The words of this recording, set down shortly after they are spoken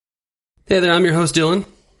Hey there, I'm your host, Dylan.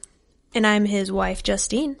 And I'm his wife,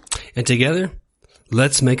 Justine. And together,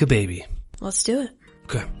 let's make a baby. Let's do it.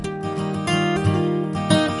 Okay.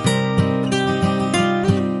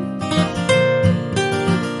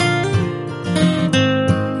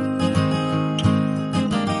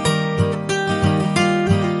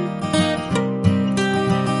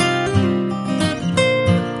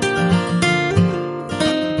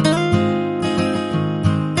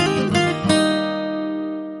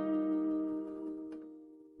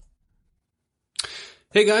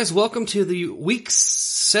 Hey guys, welcome to the week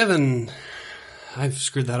 7. I've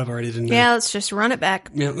screwed that up already, didn't I? Yeah, let's just run it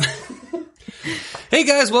back. Yep. Hey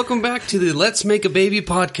guys, welcome back to the Let's Make a Baby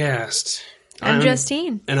podcast. I'm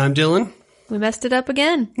Justine. And I'm Dylan. We messed it up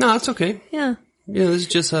again. No, it's okay. Yeah. Yeah, this is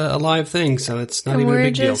just a live thing, so it's not And even a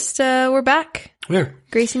big deal. We're back. Where?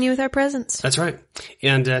 Gracing you with our presence. That's right.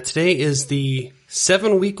 And today is the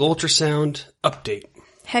 7-week ultrasound update.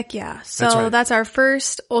 Heck yeah. So that's our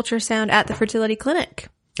first ultrasound at the fertility clinic.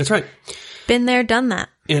 That's right. Been there, done that.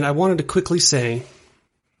 And I wanted to quickly say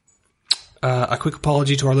a quick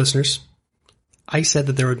apology to our listeners. I said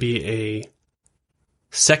that there would be a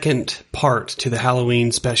second part to the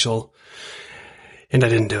Halloween special, and I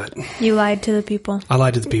didn't do it. You lied to the people. I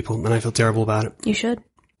lied to the people, and I feel terrible about it. You should.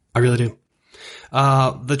 I really do.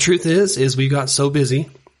 The truth is we got so busy,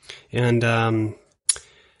 and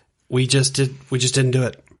we just didn't do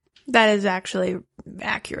it. That is actually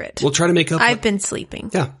accurate. We'll try to make up. I've been sleeping.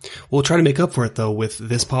 Yeah. We'll try to make up for it, though, with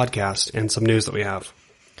this podcast and some news that we have.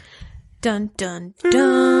 Dun, dun,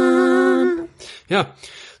 dun. Yeah.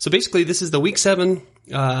 So basically, this is the week 7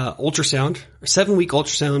 ultrasound, or 7-week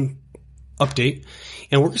ultrasound update.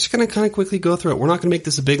 And we're just going to kind of quickly go through it. We're not going to make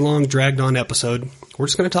this a big, long, dragged-on episode. We're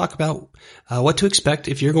just going to talk about what to expect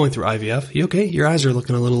if you're going through IVF. You okay? Your eyes are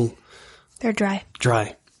looking a little... They're dry.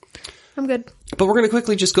 Dry. I'm good. But we're going to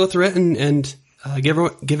quickly just go through it and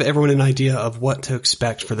give everyone an idea of what to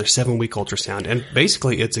expect for their 7-week ultrasound. And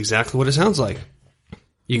basically, it's exactly what it sounds like.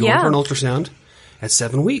 You go in for an ultrasound at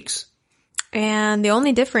 7 weeks. And the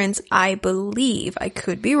only difference, I believe, I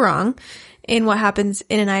could be wrong, in what happens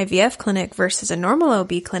in an IVF clinic versus a normal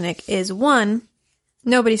OB clinic is, one,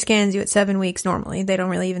 nobody scans you at 7 weeks normally. They don't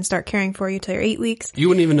really even start caring for you till you're 8 weeks. You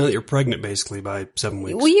wouldn't even know that you're pregnant, basically, by 7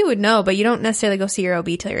 weeks. Well, you would know, but you don't necessarily go see your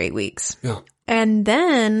OB till you're 8 weeks. Yeah. And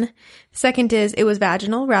then, second is, it was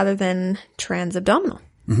vaginal rather than transabdominal.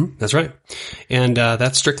 Mm-hmm. That's right. And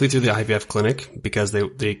that's strictly through the IVF clinic because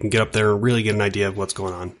they can get up there and really get an idea of what's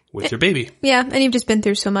going on with your baby. Yeah, and you've just been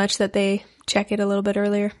through so much that they check it a little bit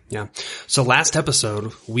earlier. Yeah. So last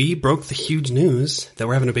episode, we broke the huge news that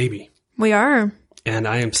we're having a baby. We are. And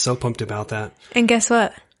I am so pumped about that. And guess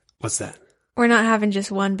what? What's that? We're not having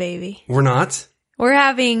just one baby. We're not? We're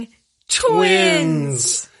having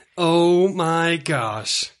twins. Oh my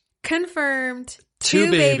gosh. Confirmed.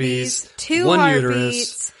 2 babies, 2 1 heartbeats.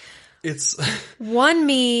 Uterus. It's 1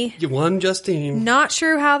 me. 1 Justine. Not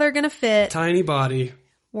sure how they're going to fit. Tiny body.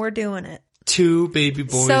 We're doing it. 2 baby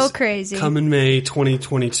boys. So crazy. Coming May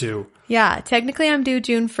 2022. Yeah, technically I'm due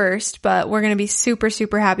June 1st, but we're going to be super,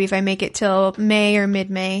 super happy if I make it till May or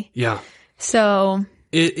mid-May. Yeah. So.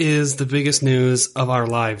 It is the biggest news of our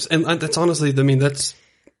lives. And that's honestly, I mean, that's,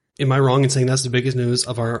 am I wrong in saying that's the biggest news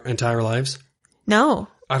of our entire lives? No.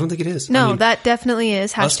 I don't think it is. No, I mean, that definitely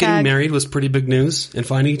is. Us getting married was pretty big news and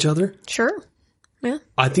finding each other. Sure. Yeah.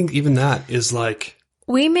 I think even that is like.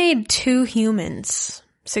 We made 2 humans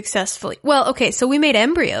successfully. Well, okay, so we made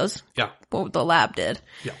embryos. Yeah. Well, the lab did.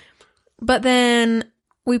 Yeah. But then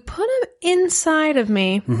we put them inside of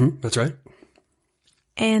me. Mm-hmm. That's right.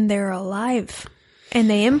 And they're alive. And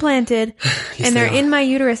they implanted, yes, and they're in my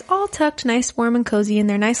uterus, all tucked, nice, warm, and cozy in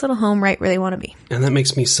their nice little home right where they want to be. And that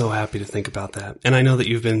makes me so happy to think about that. And I know that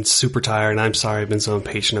you've been super tired, and I'm sorry I've been so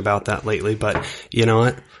impatient about that lately, but you know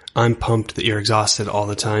what? I'm pumped that you're exhausted all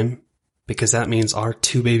the time, because that means our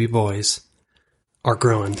 2 baby boys are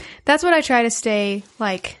growing. That's what I try to stay,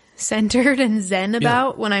 like, centered and zen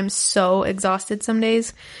about when I'm so exhausted some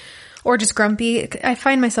days. Or just grumpy. I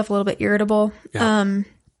find myself a little bit irritable. Yeah.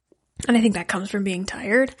 And I think that comes from being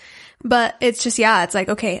tired. But it's just, it's like,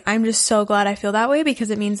 okay, I'm just so glad I feel that way because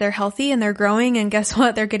it means they're healthy and they're growing. And guess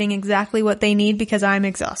what? They're getting exactly what they need because I'm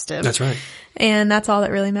exhausted. That's right. And that's all that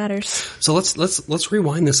really matters. So let's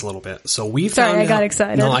rewind this a little bit. So we found Sorry, I got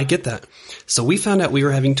excited. No, I get that. So we found out we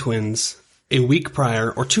were having twins a week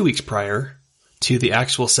prior or 2 weeks prior to the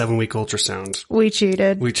actual 7-week ultrasound. We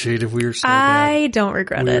cheated. We were so bad. I don't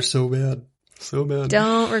regret it. We were so bad. So bad.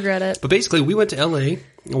 Don't regret it. But basically, we went to LA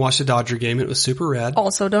and watched a Dodger game. It was super rad.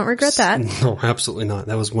 Also don't regret that. No, absolutely not.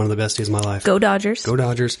 That was one of the best days of my life. Go Dodgers. Go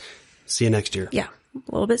Dodgers. See you next year. Yeah.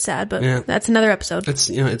 a little bit sad, but that's another episode. It's,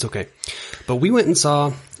 it's okay. But we went and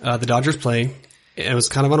saw the Dodgers play. It was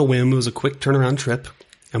kind of on a whim. It was a quick turnaround trip.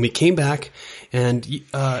 And we came back and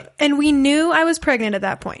we knew I was pregnant at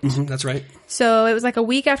that point. Mm-hmm, that's right. So it was like a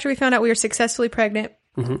week after we found out we were successfully pregnant.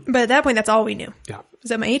 Mm-hmm. But at that point, that's all we knew. Yeah.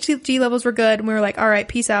 So my HCG levels were good. And we were like, all right,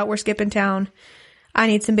 peace out. We're skipping town. I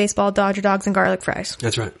need some baseball, Dodger dogs, and garlic fries.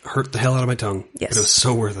 That's right. Hurt the hell out of my tongue. Yes. But it was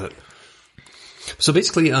so worth it. So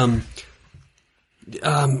basically, we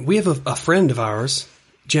have a friend of ours,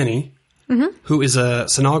 Jenny, who is a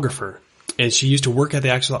sonographer. And she used to work at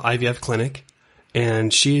the actual IVF clinic.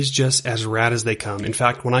 And she's just as rad as they come. In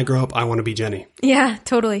fact, when I grow up, I want to be Jenny. Yeah,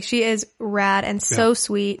 totally. She is rad and so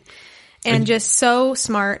sweet and just so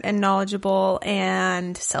smart and knowledgeable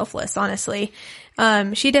and selfless, honestly.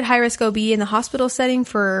 She did high-risk OB in the hospital setting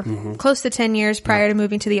for close to 10 years prior to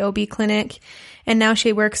moving to the OB clinic. And now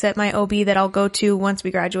she works at my OB that I'll go to once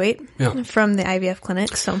we graduate from the IVF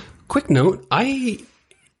clinic. So, quick note,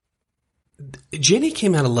 Jenny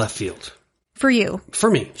came out of left field. For you.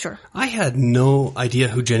 For me. Sure. I had no idea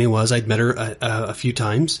who Jenny was. I'd met her a few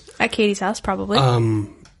times. At Katie's house, probably.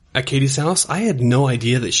 At Katie's house. I had no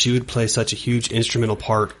idea that she would play such a huge instrumental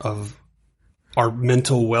part of our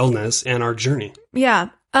mental wellness and our journey. Yeah.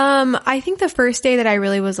 I think the first day that I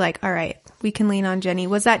really was like, all right, we can lean on Jenny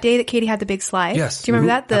was that day that Katie had the big slide. Yes. Do you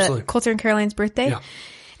remember that? The Absolutely. Coulter and Caroline's birthday? Yeah.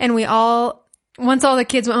 And once all the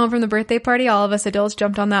kids went home from the birthday party, all of us adults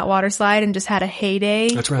jumped on that water slide and just had a heyday.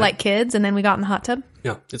 That's right. Like kids. And then we got in the hot tub.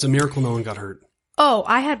 Yeah. It's a miracle no one got hurt. Oh,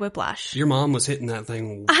 I had whiplash. Your mom was hitting that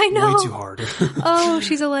thing I know. way too hard. Oh,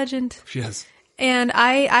 she's a legend. She is. And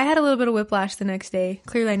I had a little bit of whiplash the next day.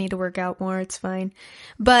 Clearly I need to work out more. It's fine.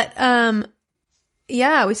 But,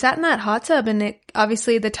 yeah, we sat in that hot tub and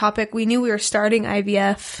obviously the topic, we knew we were starting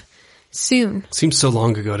IVF soon. Seems so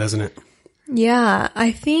long ago, doesn't it? Yeah,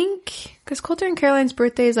 I think, because Coulter and Caroline's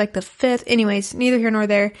birthday is like the 5th. Anyways, neither here nor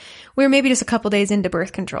there. We were maybe just a couple days into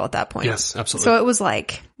birth control at that point. Yes, absolutely. So it was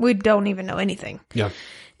like, we don't even know anything. Yeah.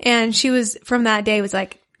 And she was, from that day, was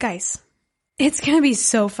like, guys, it's going to be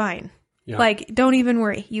so fine. Yeah. Like, don't even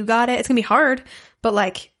worry. You got it. It's going to be hard, but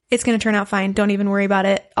like, it's going to turn out fine. Don't even worry about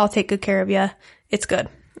it. I'll take good care of you. It's good.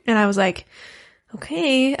 And I was like,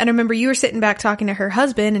 okay. And I remember you were sitting back talking to her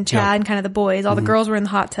husband and Chad and kind of the boys. All the girls were in the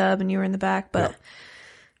hot tub and you were in the back. But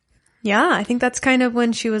yeah, I think that's kind of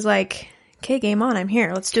when she was like, okay, game on. I'm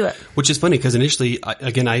here. Let's do it. Which is funny because initially,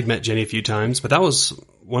 I had met Jenny a few times, but that was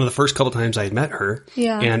one of the first couple times I had met her.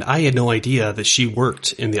 Yeah. And I had no idea that she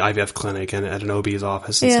worked in the IVF clinic and at an OB's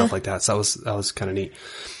office and stuff like that. So that was kind of neat.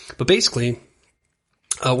 But basically,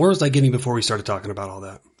 where was I getting before we started talking about all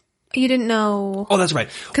that? You didn't know. Oh, that's right.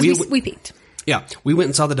 Because we peeked. Yeah. We went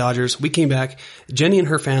and saw the Dodgers. We came back. Jenny and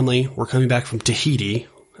her family were coming back from Tahiti.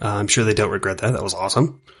 I'm sure they don't regret that. That was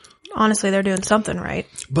awesome. Honestly, they're doing something right.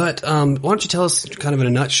 But why don't you tell us kind of in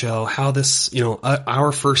a nutshell how this,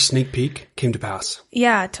 our first sneak peek came to pass?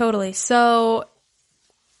 Yeah, totally. So,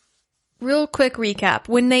 real quick recap.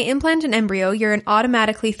 When they implant an embryo, you're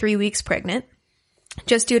automatically 3 weeks pregnant,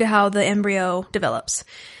 just due to how the embryo develops.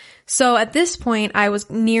 So at this point, I was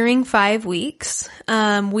nearing 5 weeks.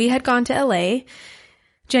 We had gone to LA.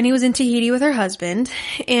 Jenny was in Tahiti with her husband,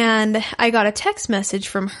 and I got a text message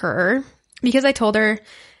from her because I told her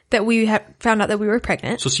that we had found out that we were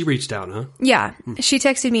pregnant. So she reached out, huh? Yeah. She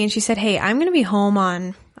texted me and she said, hey, I'm going to be home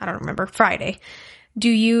on, I don't remember, Friday.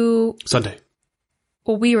 Sunday.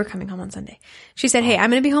 Well, we were coming home on Sunday. She said, hey, I'm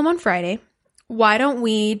going to be home on Friday. Why don't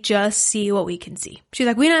we just see what we can see? She's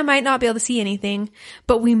like, might not be able to see anything,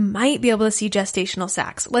 but we might be able to see gestational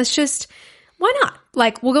sacs. Why not?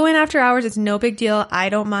 Like, we'll go in after hours. It's no big deal. I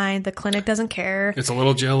don't mind. The clinic doesn't care. It's a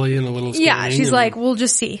little jelly and a little scanning. Yeah, she's like, we'll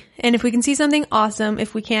just see. And if we can see something, awesome.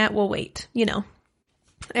 If we can't, we'll wait,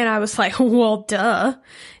 And I was like, well, duh.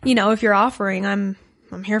 If you're offering, I'm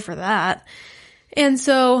here for that. And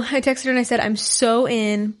so I texted her and I said, I'm so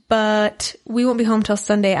in, but we won't be home till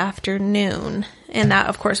Sunday afternoon. And that,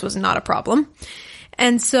 of course, was not a problem.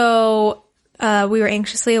 And so we were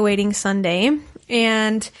anxiously awaiting Sunday.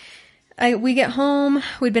 And we get home.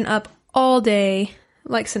 We'd been up all day,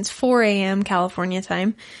 like since 4 a.m. California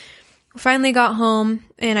time. We finally got home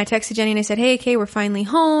and I texted Jenny and I said, hey, Kay, we're finally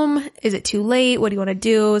home. Is it too late? What do you want to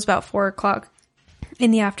do? It was about 4 o'clock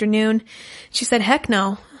in the afternoon. She said, heck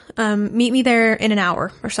no. Meet me there in an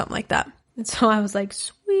hour or something like that. And so I was like,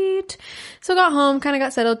 sweet. So I got home, kind of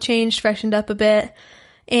got settled, changed, freshened up a bit.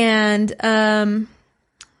 And,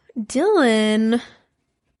 Dylan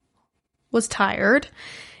was tired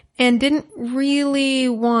and didn't really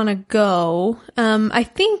want to go. I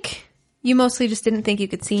think You mostly just didn't think you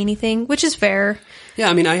could see anything, which is fair. Yeah,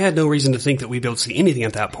 I mean, I had no reason to think that we'd be able to see anything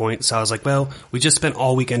at that point. So I was like, well, we just spent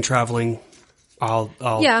all weekend traveling. I'll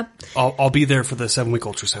be there for the 7-week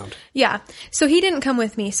ultrasound. Yeah. So he didn't come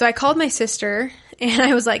with me. So I called my sister and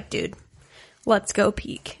I was like, dude, let's go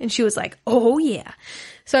peek. And she was like, oh yeah.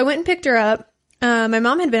 So I went and picked her up. My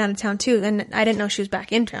mom had been out of town too, and I didn't know she was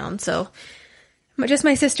back in town. So just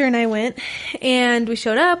my sister and I went, and we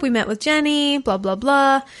showed up. We met with Jenny, blah, blah,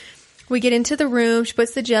 blah. We get into the room. She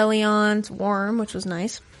puts the jelly on. It's warm, which was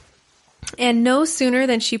nice. And no sooner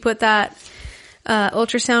than she put that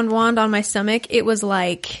ultrasound wand on my stomach, it was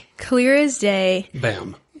like clear as day.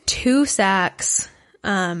 Bam. 2 sacs.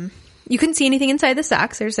 You couldn't see anything inside the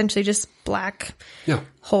sacs. They're essentially just black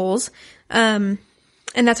holes.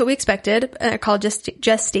 And that's what we expected. Called just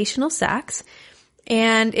gestational sacs.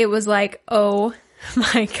 And it was like, oh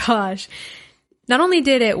my gosh. Not only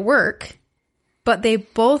did it work, but they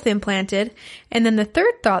both implanted. And then the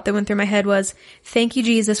third thought that went through my head was, thank you,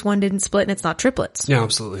 Jesus, one didn't split and it's not triplets. Yeah,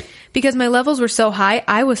 absolutely. Because my levels were so high,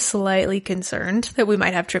 I was slightly concerned that we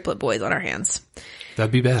might have triplet boys on our hands.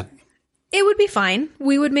 That'd be bad. It would be fine.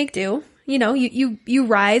 We would make do. You know, you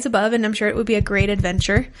rise above, and I'm sure it would be a great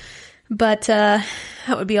adventure. But that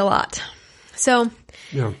would be a lot. So,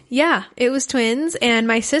 yeah, it was twins, and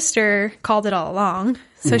my sister called it all along.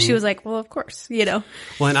 So she was like, well, of course, you know.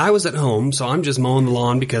 Well, and I was at home, so I'm just mowing the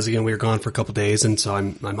lawn because, again, we were gone for a couple of days, and so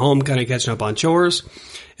I'm home kind of catching up on chores,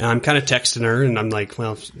 and I'm kind of texting her, and I'm like,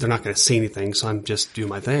 well, they're not going to see anything, so I'm just doing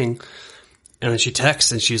my thing. And then she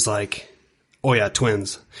texts, and she's like, oh, yeah,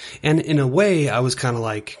 twins. And in a way, I was kind of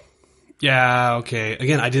like, yeah, okay.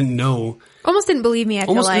 Again, I didn't know. Almost didn't believe me, I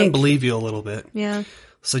feel like. Almost didn't believe you a little bit. Yeah.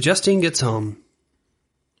 So Justine gets home.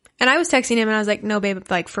 And I was texting him, and I was like, no, babe,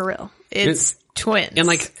 like, for real. It's twins. And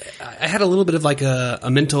like, I had a little bit of like a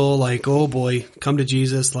mental, like, oh boy, come to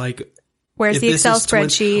Jesus. Like, where's the Excel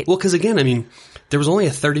spreadsheet? Well, cause again, I mean, there was only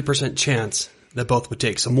a 30% chance that both would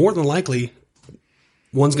take. So more than likely,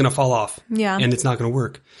 one's going to fall off. Yeah. And it's not going to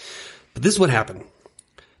work. But this is what happened.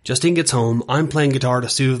 Justine gets home. I'm playing guitar to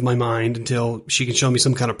soothe my mind until she can show me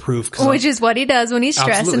some kind of proof. Which is what he does when he's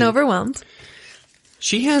stressed and overwhelmed.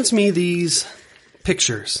 She hands me these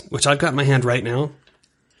pictures, which I've got in my hand right now.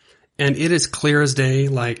 And it is clear as day,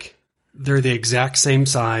 like they're the exact same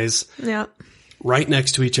size. Yeah. Right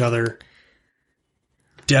next to each other.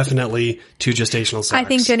 Definitely 2 gestational sacs. I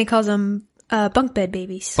think Jenny calls them bunk bed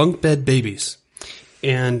babies. Bunk bed babies.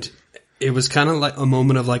 And it was kind of like a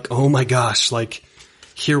moment of like, oh my gosh, like,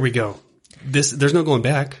 here we go. There's no going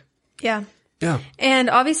back. Yeah. Yeah. And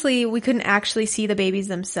obviously we couldn't actually see the babies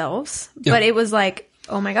themselves, but it was like,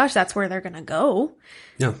 oh my gosh, that's where they're going to go.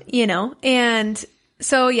 Yeah. You know, and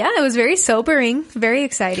so yeah, it was very sobering, very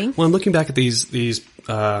exciting. Well, I'm looking back at these, is it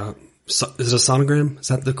a sonogram? Is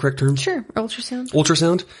that the correct term? Sure. Ultrasound.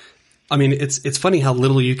 Ultrasound. I mean, it's funny how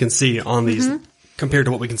little you can see on these compared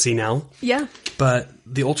to what we can see now. Yeah. But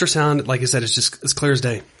the ultrasound, like I said, is just as clear as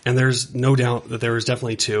day. And there's no doubt that there was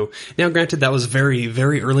definitely 2. Now, granted, that was very,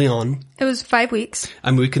 very early on. It was 5 weeks.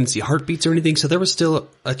 I mean, we couldn't see heartbeats or anything, so there was still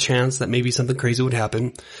a chance that maybe something crazy would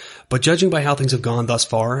happen. But judging by how things have gone thus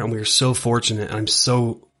far, and we are so fortunate, and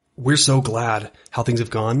we're so glad how things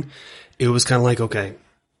have gone, it was kind of like, okay,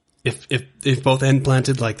 if both end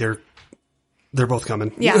planted, like they're both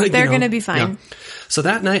coming. Yeah, like, they're going to be fine. Yeah. So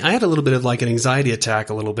that night I had a little bit of like an anxiety attack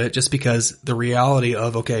a little bit just because the reality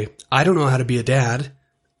of, okay, I don't know how to be a dad.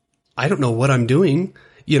 I don't know what I'm doing.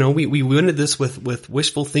 You know, we went into this with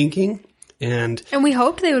wishful thinking and we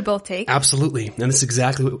hoped they would both take. Absolutely. And it's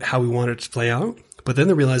exactly how we wanted it to play out. But then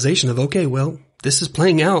the realization of, okay, well, this is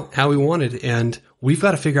playing out how we wanted and we've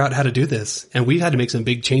got to figure out how to do this. And we've had to make some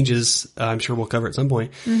big changes. I'm sure we'll cover at some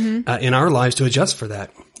point in our lives to adjust for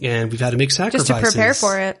that. And we've had to make sacrifices. Just to prepare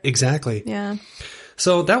for it. Exactly. Yeah.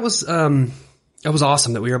 So that was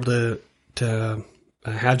awesome that we were able to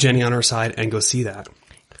have Jenny on our side and go see that.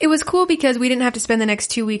 It was cool because we didn't have to spend the next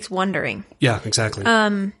 2 weeks wondering. Yeah, exactly.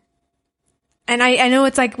 And I know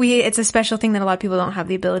it's like it's a special thing that a lot of people don't have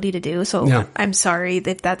the ability to do. So I'm sorry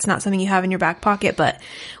if that's not something you have in your back pocket, but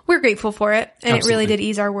we're grateful for it. And It really did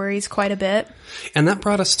ease our worries quite a bit. And that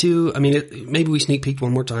brought us to, I mean, maybe we sneak peeked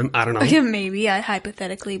one more time. I don't know. Yeah, maybe.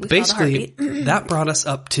 Hypothetically, we Basically, saw the heartbeat. That brought us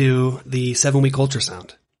up to the 7-week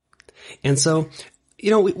ultrasound. And so,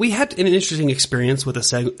 you know, we had an interesting experience with a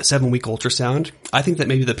 7-week ultrasound. I think that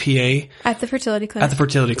maybe the PA at the fertility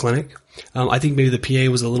clinic. I think maybe the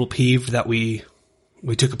PA was a little peeved that we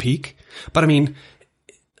took a peek. But I mean,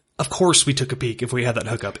 of course we took a peek if we had that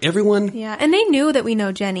hookup. Everyone. Yeah. And they knew that we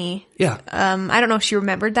know Jenny. Yeah. I don't know if she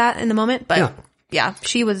remembered that in the moment, but yeah,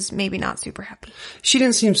 she was maybe not super happy. She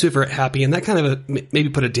didn't seem super happy, and that kind of maybe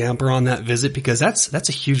put a damper on that visit, because that's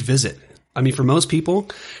a huge visit. I mean, for most people,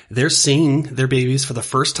 they're seeing their babies for the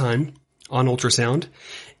first time on ultrasound.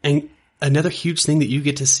 And another huge thing that you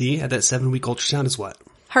get to see at that 7-week ultrasound is what?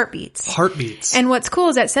 Heartbeats. Heartbeats. And what's cool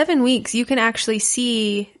is at 7 weeks, you can actually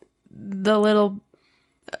see the little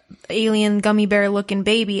alien gummy bear looking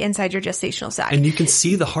baby inside your gestational sac. And you can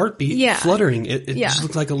see the heartbeat fluttering. It just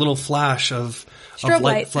looks like a little flash of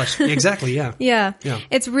light flash. Exactly. Yeah. Yeah.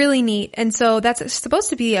 It's really neat. And so that's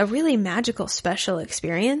supposed to be a really magical, special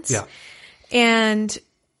experience. Yeah. And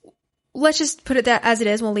let's just put it that as it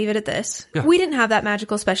is. We'll leave it at this. Yeah. We didn't have that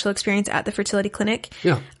magical, special experience at the fertility clinic.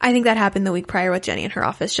 Yeah. I think that happened the week prior with Jenny in her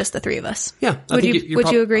office, just the three of us. Yeah. Would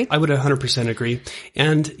you agree? I would 100% agree.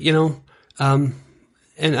 And,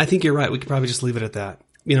 and I think you're right. We could probably just leave it at that,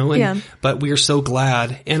 but we are so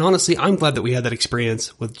glad. And honestly, I'm glad that we had that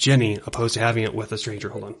experience with Jenny opposed to having it with a stranger.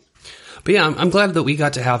 Hold on. But yeah, I'm glad that we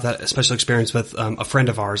got to have that special experience with a friend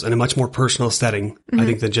of ours in a much more personal setting, I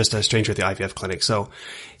think, than just a stranger at the IVF clinic. So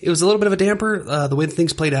it was a little bit of a damper, the way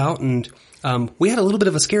things played out. And we had a little bit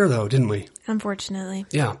of a scare, though, didn't we? Unfortunately.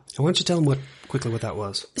 Yeah. And why don't you tell them quickly what that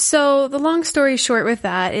was? So the long story short with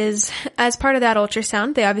that is, as part of that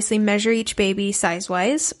ultrasound, they obviously measure each baby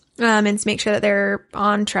size-wise, and to make sure that they're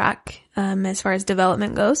on track, as far as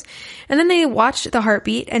development goes. And then they watch the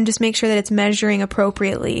heartbeat and just make sure that it's measuring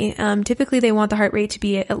appropriately. Typically they want the heart rate to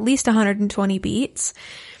be at least 120 beats.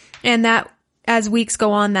 And that, as weeks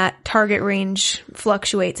go on, that target range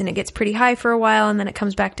fluctuates and it gets pretty high for a while, and then it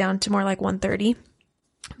comes back down to more like 130.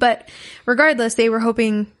 But regardless, they were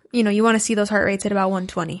hoping, you want to see those heart rates at about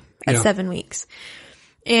 120 at 7 weeks.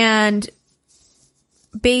 And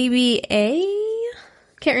baby A,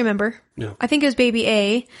 can't remember. Yeah. I think it was baby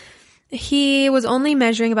A. He was only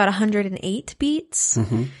measuring about 108 beats,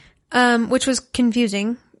 which was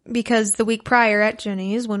confusing because the week prior at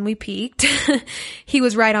Jenny's, when we peaked, he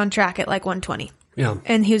was right on track at like 120. Yeah.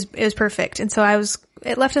 And it was perfect. And so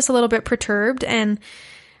it left us a little bit perturbed, and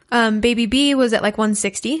baby B was at like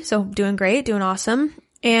 160. So doing great, doing awesome.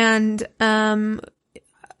 And,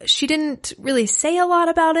 she didn't really say a lot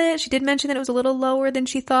about it. She did mention that it was a little lower than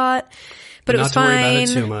she thought, but it was fine. Not to worry about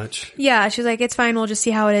it too much. Yeah. She was like, it's fine. We'll just see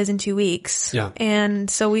how it is in 2 weeks. Yeah. And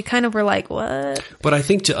so we kind of were like, what? But I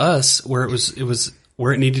think to us, where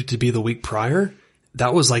it needed to be the week prior,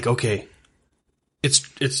 that was like, okay,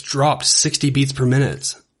 it's dropped 60 beats per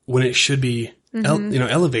minute when it should be,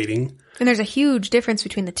 elevating. And there's a huge difference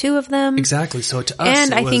between the two of them. Exactly. So to us,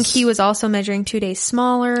 and I think he was also measuring 2 days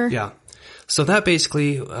smaller. Yeah. So that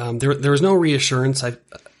basically, there was no reassurance.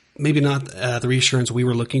 Maybe not the reassurance we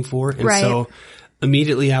were looking for. And so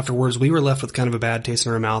immediately afterwards, we were left with kind of a bad taste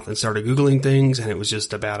in our mouth and started Googling things, and it was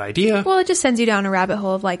just a bad idea. Well, it just sends you down a rabbit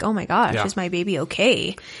hole of like, oh my gosh, is my baby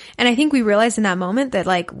okay? And I think we realized in that moment that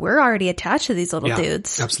like, we're already attached to these little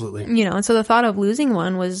dudes. Absolutely. And so the thought of losing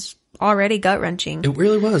one was already gut-wrenching. It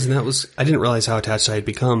really was. And I didn't realize how attached I had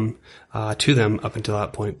become to them up until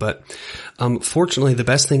that point. But fortunately, the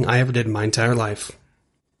best thing I ever did in my entire life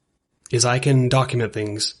is I can document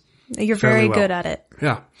things. You're very good at it.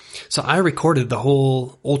 Yeah. So I recorded the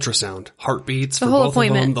whole ultrasound, heartbeats for both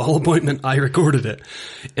of them, the whole appointment. I recorded it.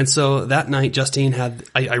 And so that night, Justine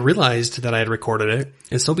I realized that I had recorded it.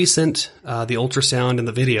 And so we sent the ultrasound and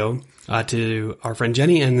the video to our friend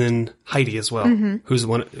Jenny, and then Heidi as well, who's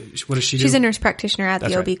what does she do? She's a nurse practitioner at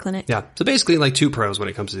the OB clinic. Yeah. So basically like 2 pros when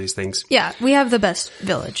it comes to these things. Yeah. We have the best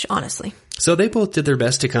village, honestly. So they both did their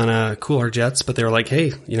best to kind of cool our jets, but they were like,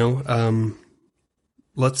 hey,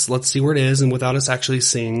 let's see where it is. And without us actually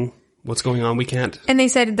seeing what's going on, we can't. And they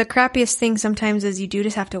said the crappiest thing sometimes is you do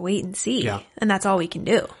just have to wait and see. Yeah. And that's all we can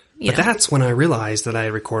do. But that's when I realized that I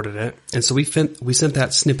had recorded it. And so we sent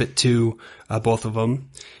that snippet to both of them.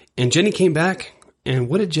 And Jenny came back, and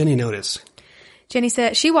what did Jenny notice? Jenny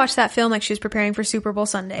said she watched that film like she was preparing for Super Bowl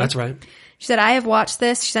Sunday. That's right. She said, I have watched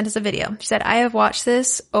this. She sent us a video. She said, I have watched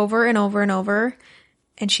this over and over and over,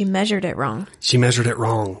 and she measured it wrong. She measured it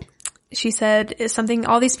wrong. She said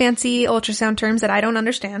all these fancy ultrasound terms that I don't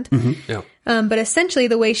understand. Yeah. But essentially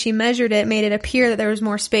the way she measured it made it appear that there was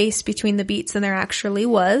more space between the beats than there actually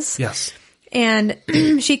was. Yes. And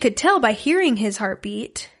she could tell by hearing his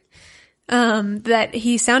heartbeat that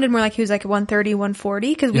he sounded more like he was like 130, 140,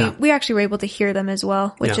 because we actually were able to hear them as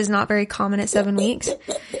well, which is not very common at 7 weeks.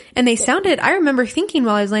 And they sounded, I remember thinking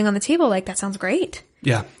while I was laying on the table, like, that sounds great.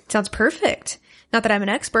 Yeah. It sounds perfect. Not that I'm an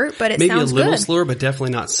expert, but it maybe sounds good. Maybe a little slower, but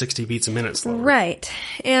definitely not 60 beats a minute slower. Right.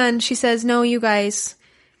 And she says, no, you guys,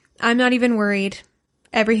 I'm not even worried.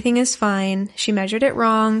 Everything is fine. She measured it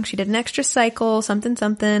wrong. She did an extra cycle,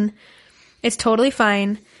 something. It's totally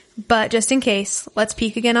fine. But just in case, let's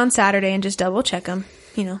peek again on Saturday and just double check them.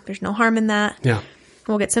 You know, there's no harm in that. Yeah.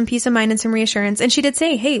 We'll get some peace of mind and some reassurance. And she did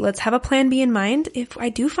say, hey, let's have a plan B in mind. If I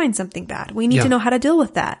do find something bad, we need to know how to deal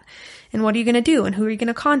with that. And what are you going to do? And who are you going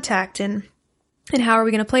to contact? And how are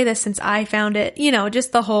we going to play this since I found it? You know,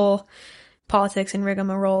 just the whole politics and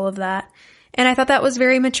rigmarole of that. And I thought that was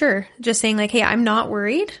very mature. Just saying like, hey, I'm not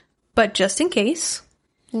worried, but just in case,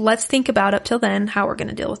 let's think about up till then how we're going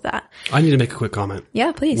to deal with that. I need to make a quick comment.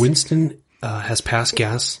 Yeah, please. Winston has passed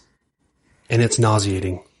gas, and it's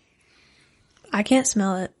nauseating. I can't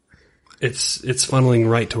smell it. It's funneling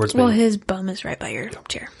right towards me. Well, his bum is right by your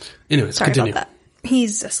chair. Anyways, Sorry continue. about that.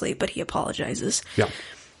 He's asleep, but he apologizes. Yeah.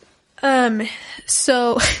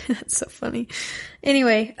 So that's so funny.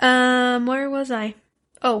 Anyway, where was I?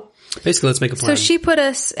 Oh, basically, let's make a plan. So she put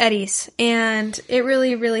us at ease, and it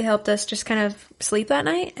really, really helped us just kind of sleep that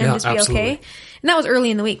night and just be absolutely. okay. And that was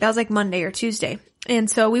early in the week. That was like Monday or Tuesday. And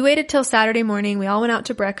so we waited till Saturday morning. We all went out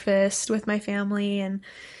to breakfast with my family, and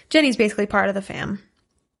Jenny's basically part of the fam.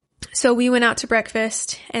 So we went out to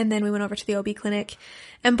breakfast, and then we went over to the OB clinic,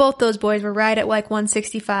 and both those boys were right at like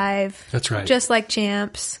 165. That's right. Just like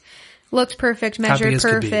champs. Looked perfect, measured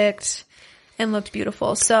perfect, and looked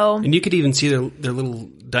beautiful. So, and you could even see their little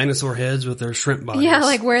dinosaur heads with their shrimp bodies. Yeah,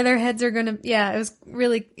 like where their heads are gonna, it was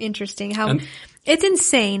really interesting how, it's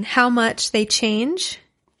insane how much they change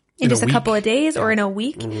in just a couple of days or in a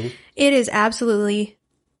week. Mm-hmm. It is absolutely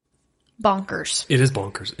bonkers. It is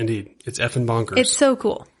bonkers, indeed. It's effing bonkers. It's so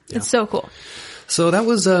cool. Yeah. It's so cool. So that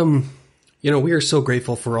was, we are so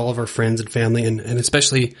grateful for all of our friends and family, and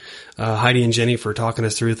especially Heidi and Jenny for talking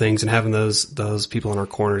us through things and having those people in our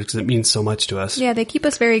corner, because it means so much to us. Yeah, they keep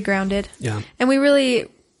us very grounded. Yeah. And we really,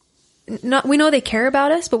 we know they care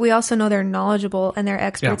about us, but we also know they're knowledgeable and they're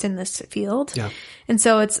experts in this field. Yeah. And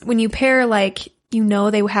so it's, when you pair like,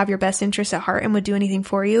 they have your best interests at heart and would do anything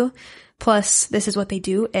for you. Plus, this is what they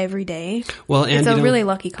do every day. Well, and it's a really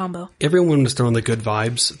lucky combo. Everyone was throwing the good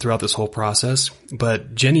vibes throughout this whole process,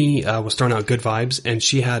 but Jenny was throwing out good vibes, and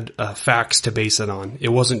she had facts to base it on. It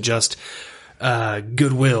wasn't just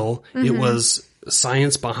goodwill; it was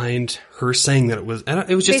science behind her saying that it was. And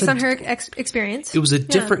it was just based on her experience. It was a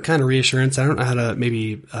different kind of reassurance. I don't know how to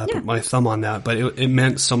maybe put my thumb on that, but it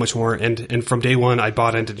meant so much more. And from day one, I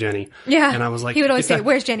bought into Jenny. Yeah, and I was like, he would always say,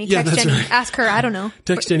 "Where's Jenny? Text Jenny. Right. Ask her. I don't know.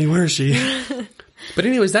 Text Jenny. Where is she?" But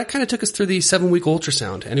anyways, that kind of took us through the 7-week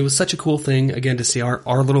ultrasound, and it was such a cool thing again to see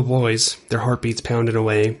our little boys, their heartbeats pounding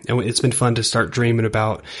away, and it's been fun to start dreaming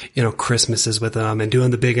about Christmases with them and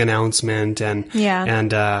doing the big announcement and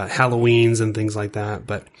Halloweens and things like that.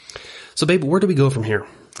 But so, babe, where do we go from here?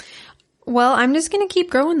 Well, I'm just gonna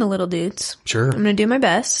keep growing the little dudes. Sure, I'm gonna do my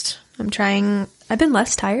best. I'm trying. I've been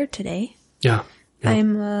less tired today. Yeah.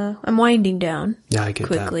 I'm winding down. Yeah, I get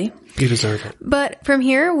quickly. That. You deserve it. But from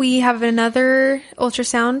here, we have another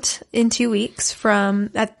ultrasound in 2 weeks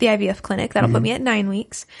at the IVF clinic. That'll put me at 9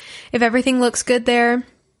 weeks. If everything looks good there,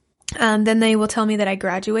 then they will tell me that I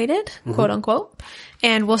graduated, quote unquote,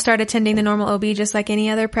 and we'll start attending the normal OB just like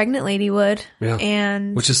any other pregnant lady would. Yeah.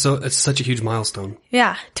 And which is it's such a huge milestone.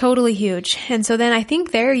 Yeah, totally huge. And so then I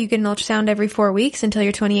think there you get an ultrasound every 4 weeks until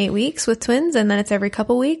you're 28 weeks with twins, and then it's every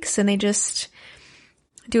couple weeks, and they just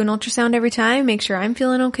do an ultrasound every time, make sure I'm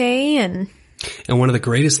feeling okay. And one of the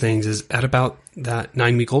greatest things is at about that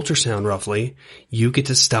 9-week ultrasound, roughly, you get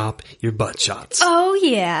to stop your butt shots. Oh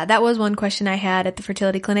yeah. That was one question I had at the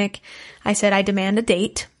fertility clinic. I said, I demand a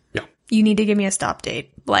date. Yeah. You need to give me a stop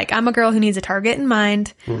date. Like, I'm a girl who needs a target in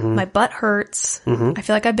mind. My butt hurts. I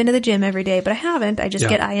feel like I've been to the gym every day, but I haven't. I just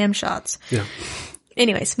get IM shots. Yeah.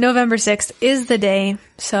 Anyways, November 6th is the day,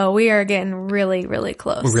 so we are getting really, really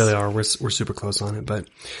close. We really are. We're super close on it, but,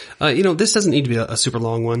 this doesn't need to be a super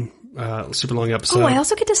long one, super long episode. Oh, I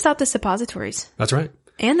also get to stop the suppositories. That's right.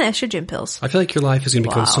 And the estrogen pills. I feel like your life is going to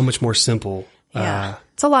become so much more simple. Yeah.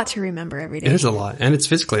 It's a lot to remember every day. It is a lot, and it's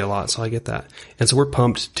physically a lot, so I get that. And so we're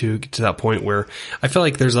pumped to get to that point where I feel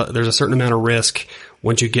like there's a certain amount of risk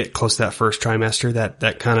once you get close to that first trimester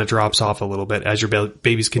that kind of drops off a little bit as your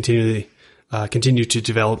babies continue to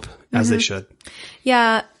develop as they should.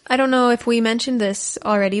 Yeah. I don't know if we mentioned this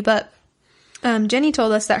already, but Jenny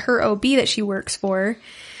told us that her OB that she works for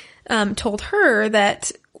told her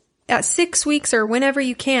that at 6 weeks or whenever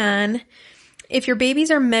you can, if your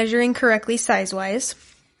babies are measuring correctly size-wise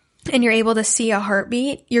and you're able to see a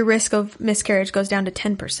heartbeat, your risk of miscarriage goes down to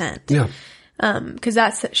 10%. Yeah. Because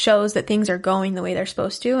that shows that things are going the way they're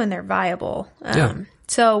supposed to and they're viable.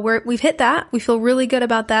 So we've hit that. We feel really good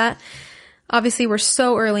about that. Obviously, we're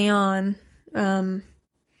so early on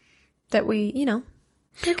that we, we're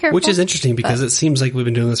careful. Which is interesting because it seems like we've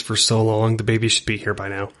been doing this for so long. The baby should be here by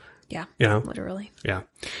now. Yeah. Yeah. Literally. Yeah.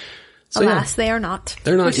 So, Alas, they are not.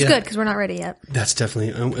 They're not Which is yet. good because we're not ready yet. That's definitely,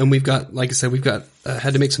 and we've got, like I said, we've got,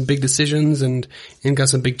 had to make some big decisions and got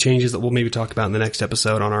some big changes that we'll maybe talk about in the next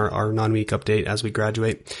episode on our non-week update as we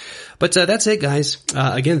graduate. But, that's it, guys.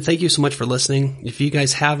 Again, thank you so much for listening. If you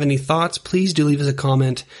guys have any thoughts, please do leave us a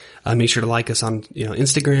comment. Make sure to like us on,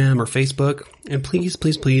 Instagram or Facebook. And please,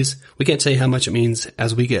 please, please, we can't say how much it means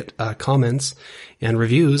as we get, comments and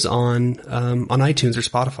reviews on iTunes or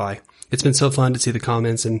Spotify. It's been so fun to see the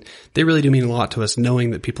comments, and they really do mean a lot to us,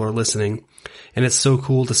 knowing that people are listening. And it's so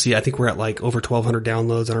cool to see. I think we're at like over 1,200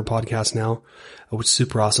 downloads on our podcast now, which is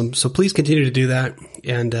super awesome. So please continue to do that.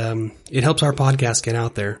 And, it helps our podcast get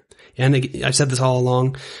out there. And I've said this all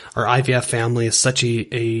along, our IVF family is such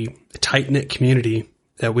a tight-knit community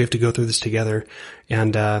that we have to go through this together.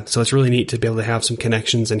 And, so it's really neat to be able to have some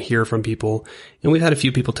connections and hear from people. And we've had a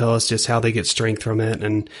few people tell us just how they get strength from it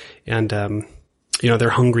and, they're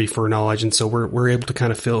hungry for knowledge. And so we're able to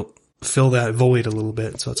kind of fill that void a little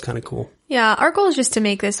bit. So it's kind of cool. Yeah. Our goal is just to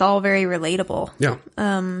make this all very relatable. Yeah.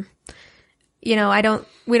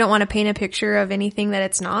 We don't want to paint a picture of anything that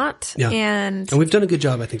it's not. Yeah. And we've done a good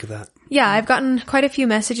job, I think, of that. Yeah. I've gotten quite a few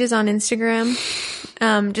messages on Instagram,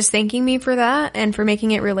 just thanking me for that and for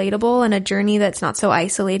making it relatable and a journey that's not so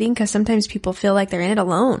isolating. 'Cause sometimes people feel like they're in it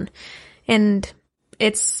alone, and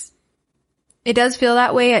it does feel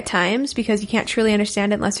that way at times because you can't truly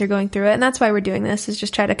understand it unless you're going through it. And that's why we're doing this, is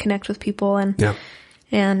just try to connect with people and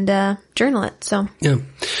journal it. So yeah.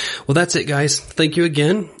 Well, that's it, guys. Thank you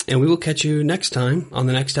again. And we will catch you next time on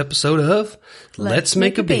the next episode of Let's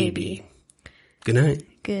Make a Baby. Good night.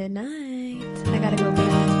 Good night. I gotta go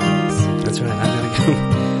baby. That's right. I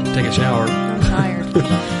gotta go take a shower. I'm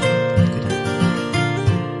tired.